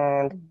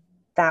 and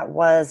that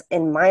was,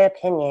 in my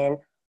opinion,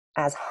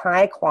 as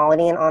high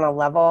quality and on a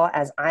level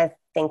as I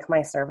think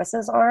my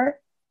services are,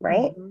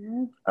 right?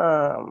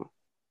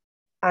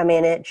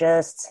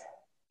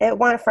 It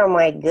went from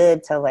like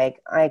good to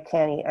like, I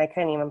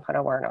couldn't even put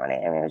a word on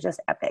it. I mean, it was just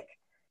epic.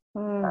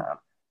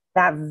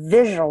 That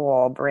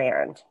visual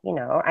brand,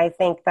 I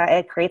think that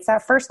it creates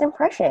that first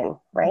impression,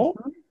 right?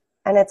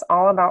 And it's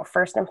all about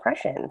first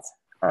impressions.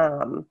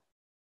 And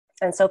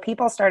so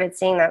people started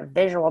seeing that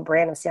visual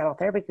brand of Seattle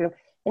Therapy Group.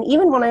 And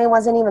even when I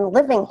wasn't even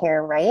living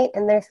here, right?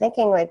 And they're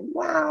thinking like,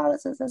 wow,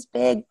 this is this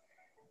big,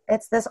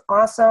 it's this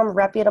awesome,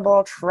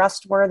 reputable,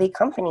 trustworthy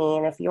company.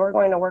 And if you're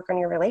going to work on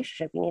your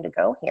relationship, you need to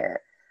go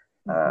here.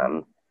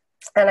 And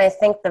I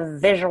think the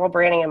visual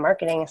branding and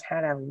marketing has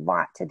had a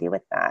lot to do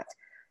with that.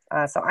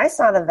 So I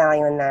saw the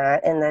value in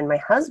that. And then my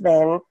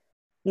husband,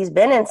 he's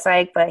been in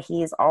psych, but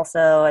he's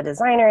also a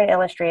designer and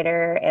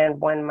illustrator. And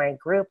when my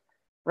group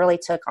really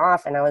took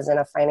off and I was in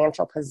a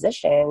financial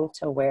position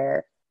to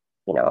where,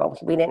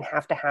 we didn't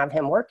have to have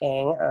him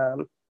working,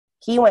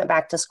 he went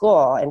back to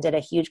school and did a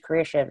huge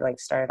career shift, like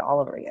started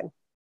all over again.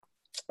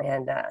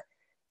 And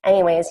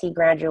anyways, he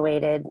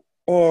graduated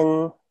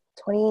in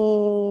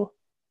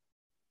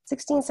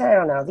 2016. So I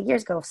don't know. The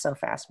years go so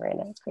fast,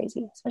 Miranda. It's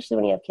crazy, especially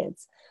when you have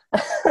kids.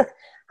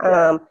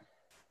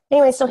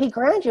 anyway, so he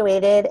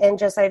graduated, and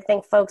just I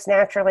think folks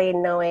naturally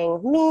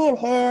knowing me and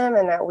him,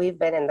 and that we've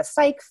been in the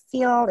psych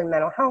field and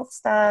mental health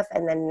stuff,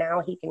 and then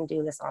now he can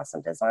do this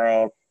awesome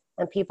design,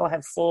 and people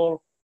have seen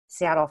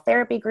Seattle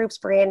Therapy Group's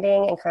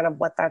branding and kind of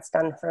what that's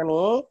done for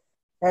me.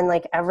 And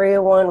like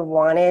everyone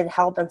wanted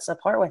help and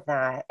support with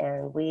that.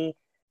 And we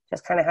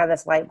just kind of had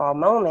this light bulb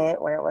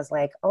moment where it was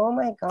like, oh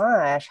my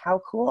gosh,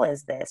 how cool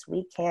is this?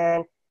 We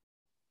can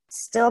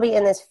still be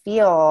in this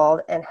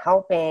field and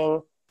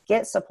helping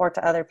get support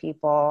to other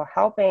people,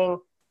 helping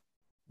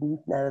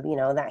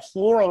that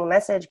healing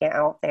message get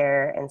out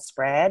there and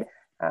spread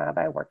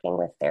by working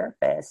with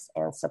therapists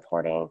and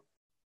supporting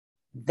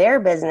their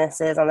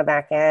businesses on the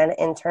back end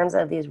in terms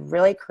of these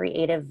really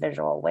creative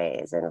visual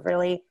ways, and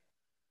really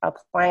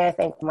applying, I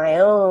think, my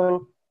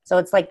own. So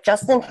it's like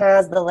Justin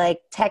has the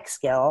like tech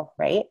skill,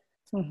 right?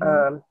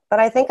 But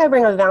I think I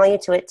bring a value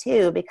to it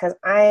too, because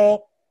I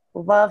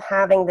love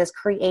having this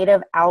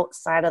creative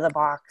outside of the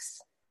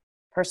box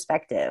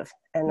perspective.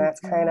 And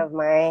that's kind of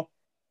my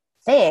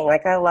thing.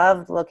 Like I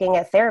love looking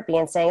at therapy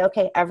and saying,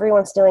 okay,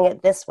 everyone's doing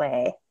it this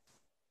way.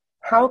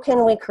 How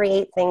can we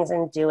create things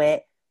and do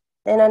it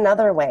in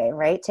another way,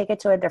 right? Take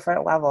it to a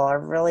different level, or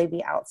really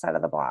be outside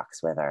of the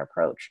box with our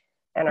approach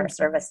and our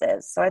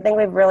services. So I think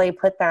we've really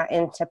put that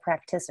into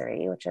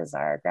Practicery, which is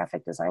our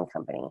graphic design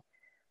company.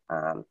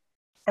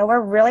 And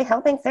we're really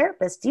helping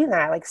therapists do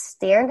that, like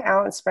stand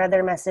out and spread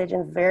their message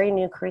in very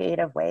new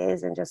creative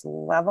ways, and just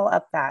level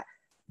up that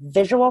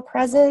visual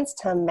presence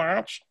to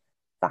match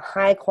the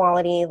high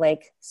quality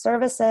like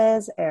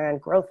services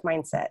and growth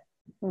mindset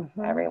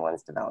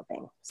everyone's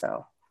developing.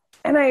 So,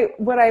 and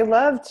what I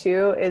love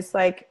too is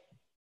like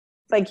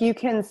you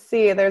can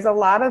see there's a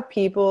lot of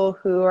people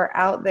who are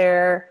out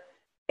there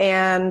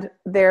and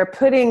they're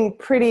putting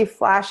pretty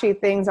flashy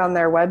things on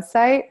their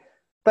website,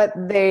 but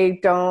they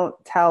don't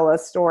tell a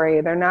story.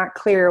 They're not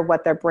clear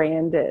what their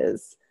brand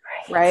is,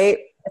 right?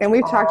 And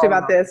we've talked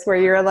about this where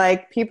you're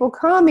like, people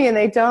call me and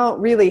they don't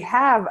really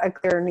have a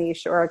clear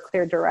niche or a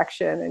clear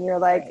direction. And you're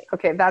like,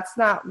 okay, that's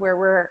not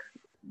where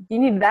you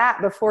need that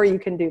before you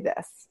can do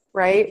this,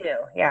 right? You do,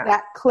 yeah.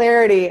 That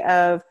clarity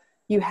of,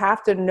 you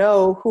have to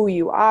know who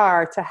you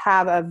are to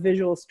have a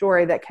visual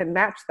story that can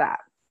match that,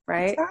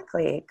 right?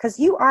 Exactly. Because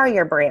you are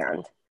your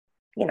brand.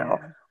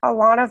 A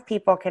lot of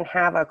people can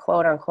have a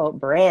quote unquote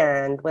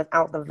brand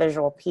without the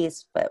visual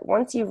piece. But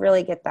once you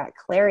really get that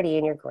clarity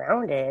and you're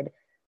grounded,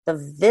 the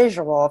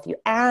visual, if you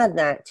add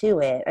that to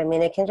it, I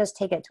mean, it can just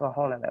take it to a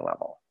whole nother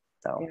level.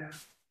 So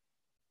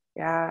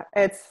yeah,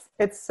 it's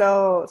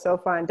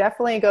so fun.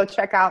 Definitely go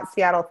check out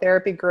Seattle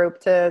Therapy Group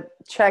to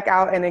check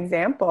out an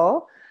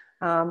example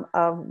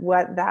of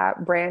what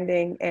that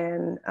branding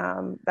and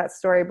that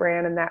story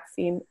brand and that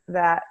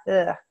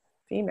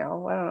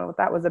female, I don't know what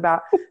that was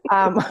about,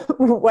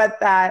 what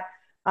that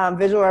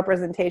visual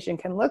representation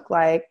can look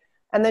like.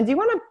 And then do you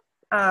want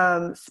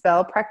to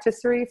spell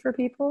Practicery for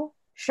people?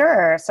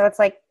 Sure. So it's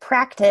like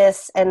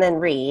practice and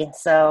then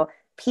So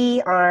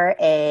PRACTICERY.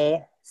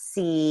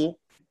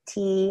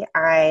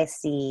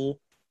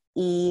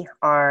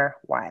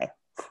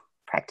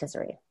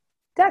 Practicery.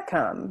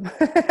 .com.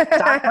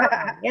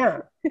 Yeah.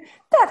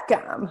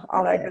 .com.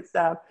 All that good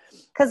stuff.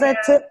 Because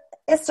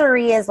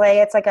patisserie is like,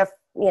 it's like a,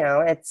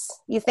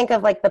 you think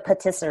of like the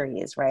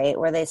patisseries, right?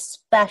 Where they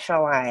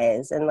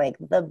specialize in like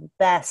the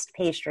best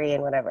pastry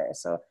and whatever.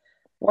 So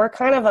we're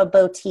kind of a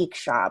boutique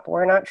shop.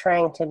 We're not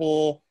trying to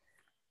be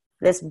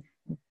this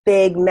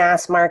big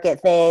mass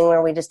market thing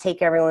where we just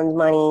take everyone's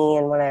money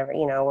and whatever.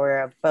 We're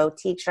a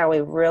boutique shop. We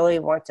really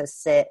want to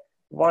sit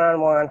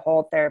one-on-one,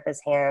 hold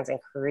therapists' hands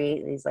and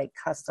create these like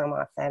custom,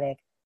 authentic,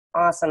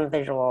 awesome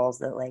visuals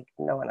that like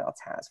no one else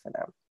has for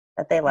them,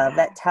 that they love,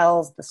 that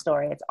tells the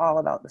story. It's all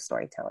about the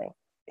storytelling.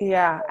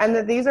 Yeah. And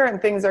that these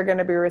aren't things that are going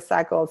to be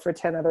recycled for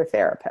 10 other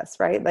therapists,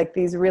 right? Like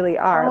these really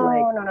are.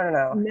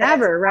 No.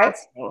 Never, right?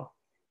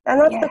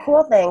 And that's the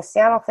cool thing.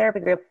 Seattle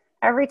Therapy Group,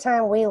 every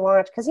time we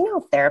launch, because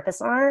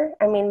therapists are,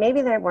 I mean,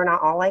 maybe we're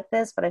not all like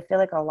this, but I feel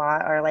like a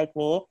lot are like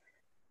me.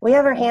 We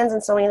have our hands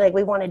in so many, like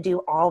we want to do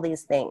all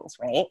these things,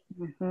 right?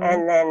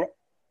 And then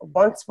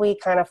once we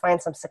kind of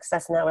find some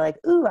success in that, we're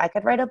like, ooh, I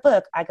could write a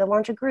book. I could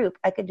launch a group.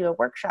 I could do a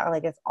workshop.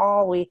 Like I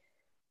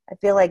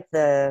feel like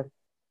the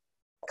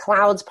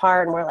clouds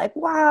part and we're like,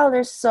 wow,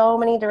 there's so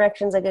many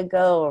directions I could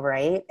go,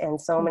 right?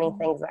 And so many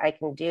things that I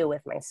can do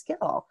with my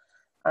skill.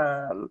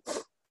 And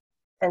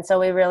so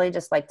we really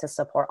just like to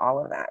support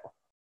all of that.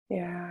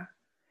 Yeah.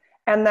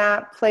 And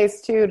that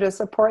place too, to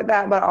support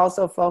that, but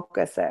also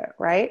focus it,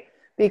 right?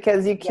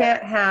 Because you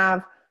can't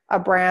have a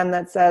brand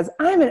that says,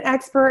 I'm an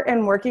expert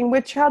in working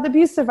with child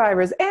abuse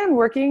survivors and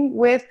working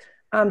with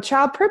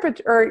adult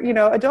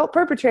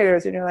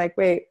perpetrators. And you're like,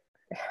 wait.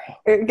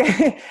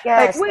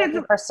 Yes, thank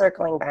you for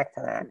circling back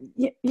to that.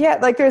 Yeah,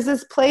 like there's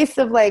this place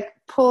of like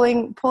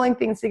pulling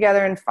things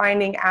together and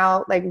finding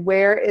out like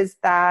where is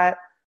that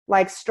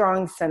like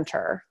strong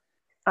center.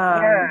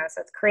 So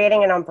it's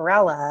creating an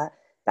umbrella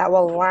that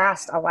will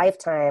last a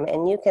lifetime,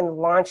 and you can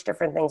launch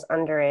different things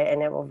under it,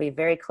 and it will be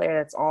very clear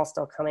that it's all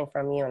still coming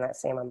from you in that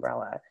same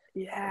umbrella.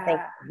 I think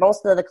Yeah.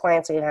 most of the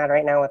clients we've had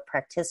right now with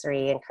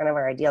Practicery and kind of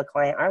our ideal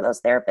client are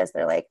those therapists.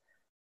 They're like,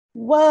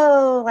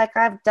 whoa, like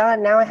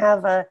now I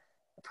have a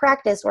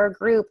practice or a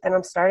group and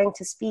I'm starting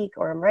to speak,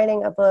 or I'm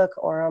writing a book,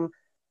 or I'm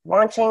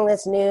launching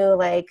this new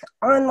like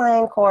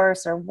online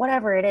course or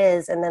whatever it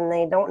is. And then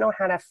they don't know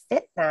how to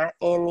fit that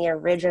in the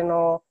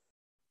original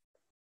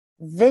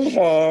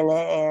vision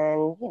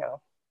and,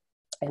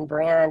 and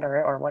brand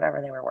or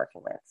whatever they were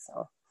working with.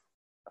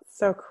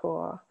 So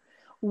cool.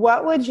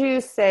 What would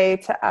you say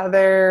to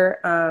other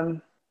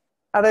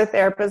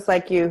therapists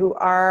like you who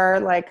are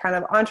like kind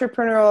of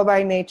entrepreneurial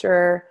by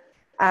nature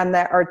and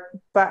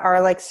but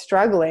are like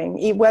struggling,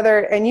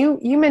 and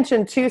you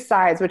mentioned two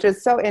sides, which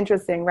is so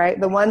interesting, right?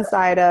 The one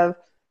side of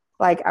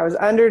like, I was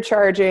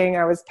undercharging,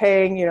 I was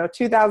paying,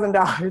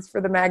 $2,000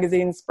 for the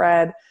magazine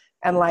spread.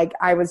 And like,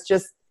 I was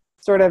just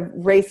sort of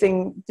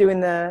doing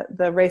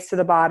the race to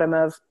the bottom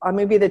of, I'm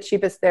going to be the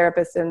cheapest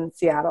therapist in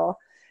Seattle.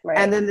 Right.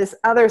 And then this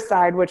other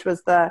side, which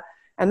was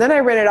and then I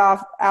rented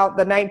out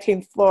the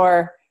 19th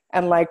floor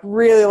and like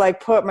really like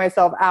put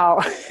myself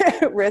out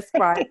risk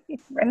wise. Right.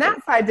 And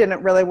that side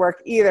didn't really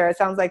work either. It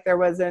sounds like there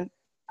wasn't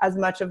as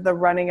much of the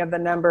running of the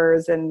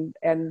numbers and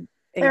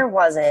there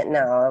wasn't.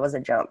 No, it was a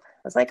jump.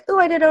 I was like, oh,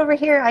 I did over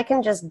here. I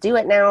can just do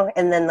it now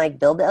and then like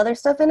build the other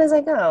stuff in as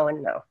I go.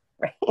 And no.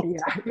 Right.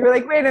 Yeah. You were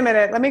like, wait a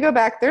minute, let me go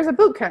back. There's a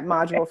boot camp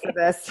module for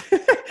this.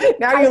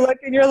 Now you look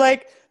and you're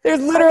like, there's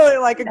literally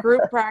like a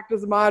group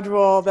practice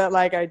module that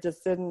like I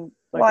just didn't.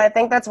 Well, I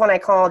think that's when I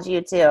called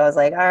you too. I was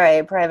like, all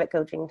right, private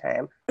coaching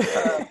time.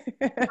 I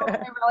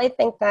really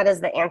think that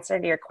is the answer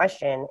to your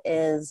question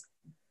is,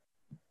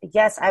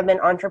 yes, I've been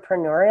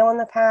entrepreneurial in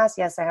the past.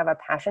 Yes, I have a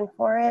passion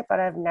for it, but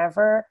I've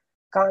never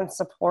gotten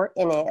support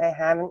in it.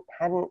 I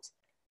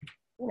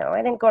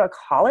didn't go to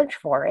college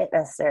for it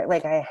necessarily.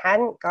 Like I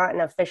hadn't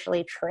gotten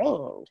officially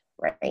trained,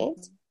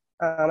 right?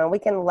 And we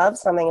can love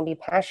something and be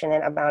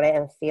passionate about it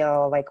and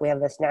feel like we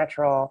have this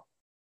natural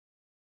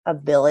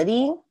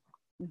ability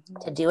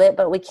to do it,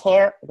 but we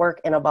can't work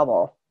in a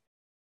bubble.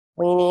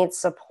 We need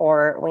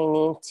support. We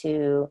need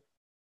to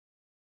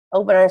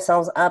open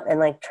ourselves up and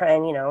like try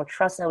and,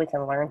 trust that we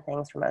can learn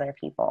things from other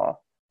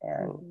people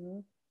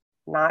and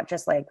not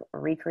just like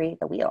recreate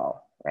the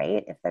wheel,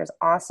 right? If there's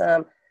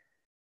awesome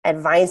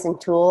advice and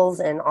tools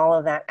and all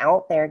of that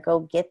out there, go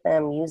get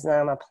them, use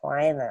them,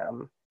 apply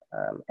them,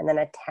 and then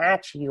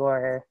attach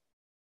your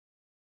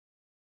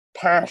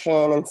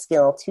passion and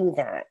skill to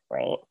that,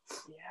 right?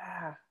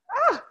 Yeah.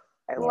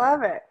 I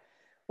love it.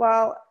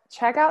 Well,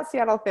 check out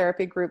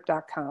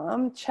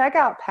seattletherapygroup.com. Check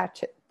out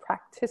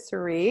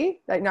Practicery.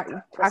 Like, not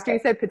after you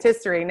said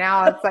patisserie,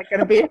 now it's like going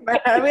to be in my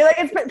head. I mean, like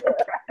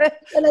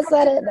it's and I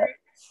said it.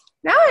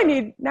 Now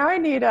I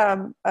need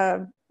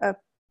a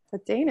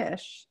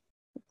Danish.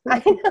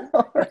 I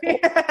know. Right?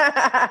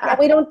 Yeah,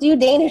 we don't do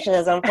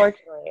Danishes,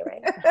 unfortunately,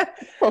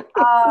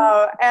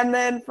 right? And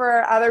then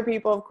for other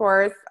people, of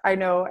course, I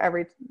know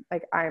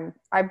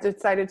I've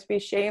decided to be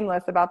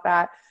shameless about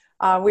that.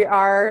 We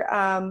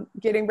are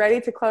getting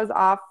ready to close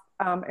off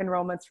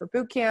enrollments for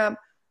boot camp.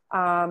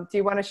 Do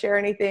you want to share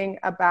anything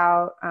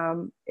about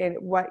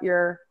what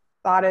your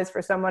thought is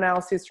for someone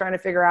else who's trying to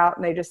figure out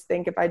and they just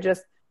think, if I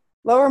just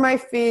lower my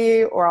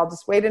fee or I'll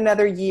just wait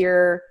another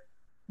year,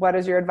 what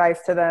is your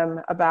advice to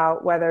them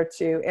about whether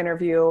to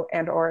interview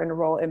and or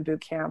enroll in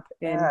boot camp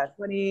in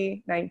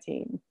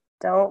 2019?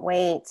 Don't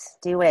wait.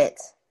 Do it.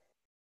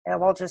 It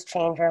will just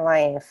change your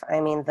life.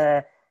 I mean,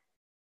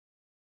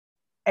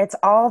 it's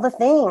all the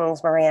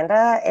things,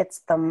 Miranda. It's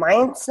the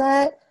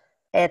mindset.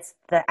 It's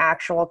the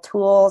actual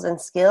tools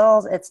and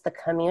skills. It's the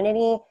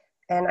community.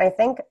 And I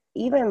think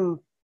even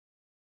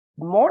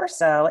more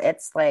so,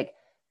 it's like,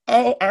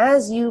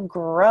 as you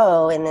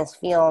grow in this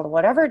field,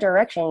 whatever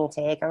direction you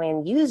take, I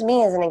mean, use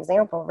me as an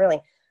example,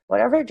 really.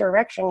 Whatever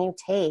direction you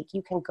take,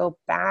 you can go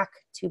back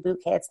to boot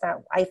camp. It's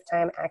that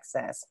lifetime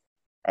access.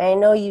 And I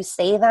know you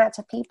say that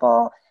to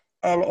people,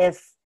 and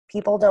if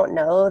people don't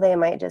know, they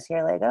might just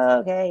hear like,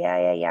 oh, okay,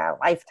 yeah,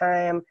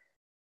 lifetime,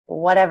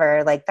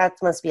 whatever. Like that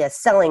must be a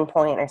selling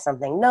point or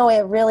something. No,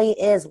 it really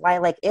is why,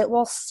 like, it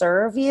will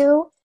serve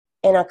you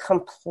in a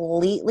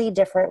completely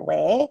different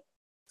way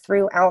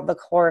throughout the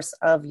course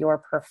of your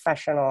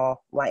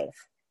professional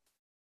life,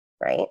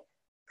 right?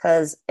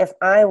 Because if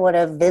I would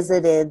have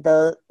visited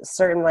the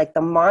certain, like the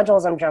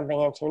modules I'm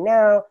jumping into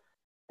now,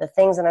 the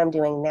things that I'm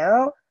doing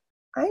now,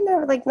 I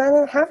never, like,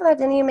 half of that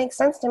didn't even make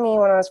sense to me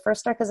when I was first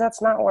started, because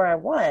that's not where I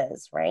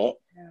was, right?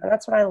 Yeah. And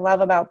that's what I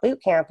love about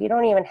boot camp. You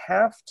don't even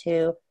have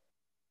to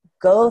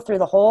go through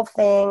the whole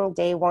thing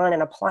day one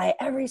and apply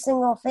every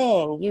single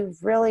thing. You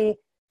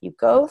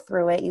go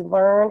through it, you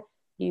learn,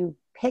 you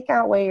pick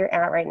out where you're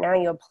at right now,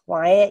 you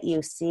apply it,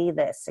 you see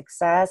the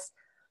success,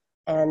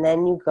 and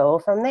then you go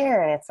from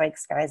there, and it's like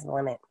sky's the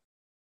limit.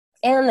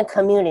 And the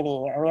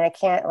community. I mean, I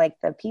can't, like,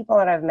 the people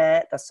that I've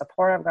met, the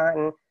support I've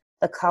gotten,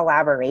 the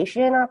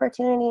collaboration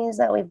opportunities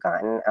that we've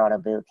gotten out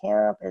of boot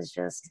camp is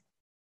just,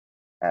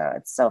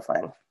 it's so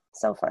fun.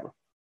 So fun.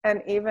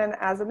 And even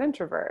as an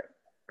introvert,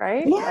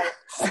 right? Yes.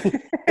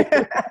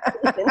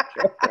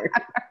 Introvert.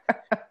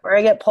 Or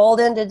I get pulled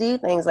in to do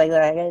things like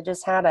that. I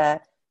just had a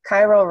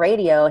Cairo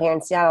radio here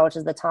in Seattle, which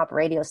is the top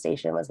radio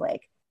station, was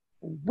like,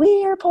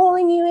 we're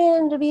pulling you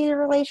in to be a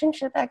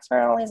relationship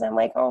expert. Always, I'm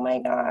like, oh my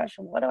gosh,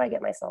 what do I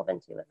get myself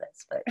into with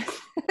this? But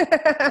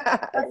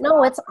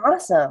no, it's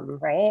awesome,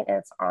 right?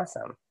 It's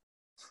awesome.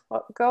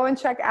 Well, go and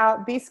check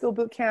out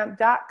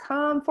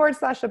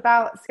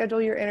bschoolbootcamp.com/about.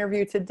 Schedule your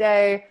interview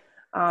today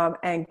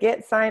and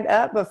get signed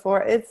up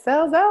before it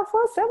sells out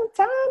for some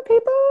time,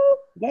 people.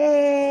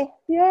 Yay.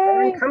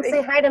 Yay. And come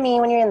say hi to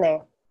me when you're in there.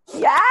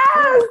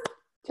 Yes.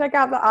 Check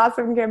out the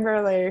awesome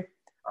Kimberly.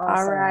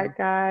 Awesome. All right,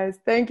 guys.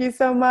 Thank you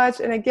so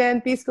much. And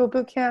again,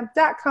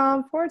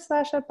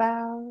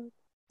 bschoolbootcamp.com/about.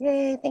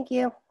 Yay. Thank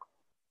you.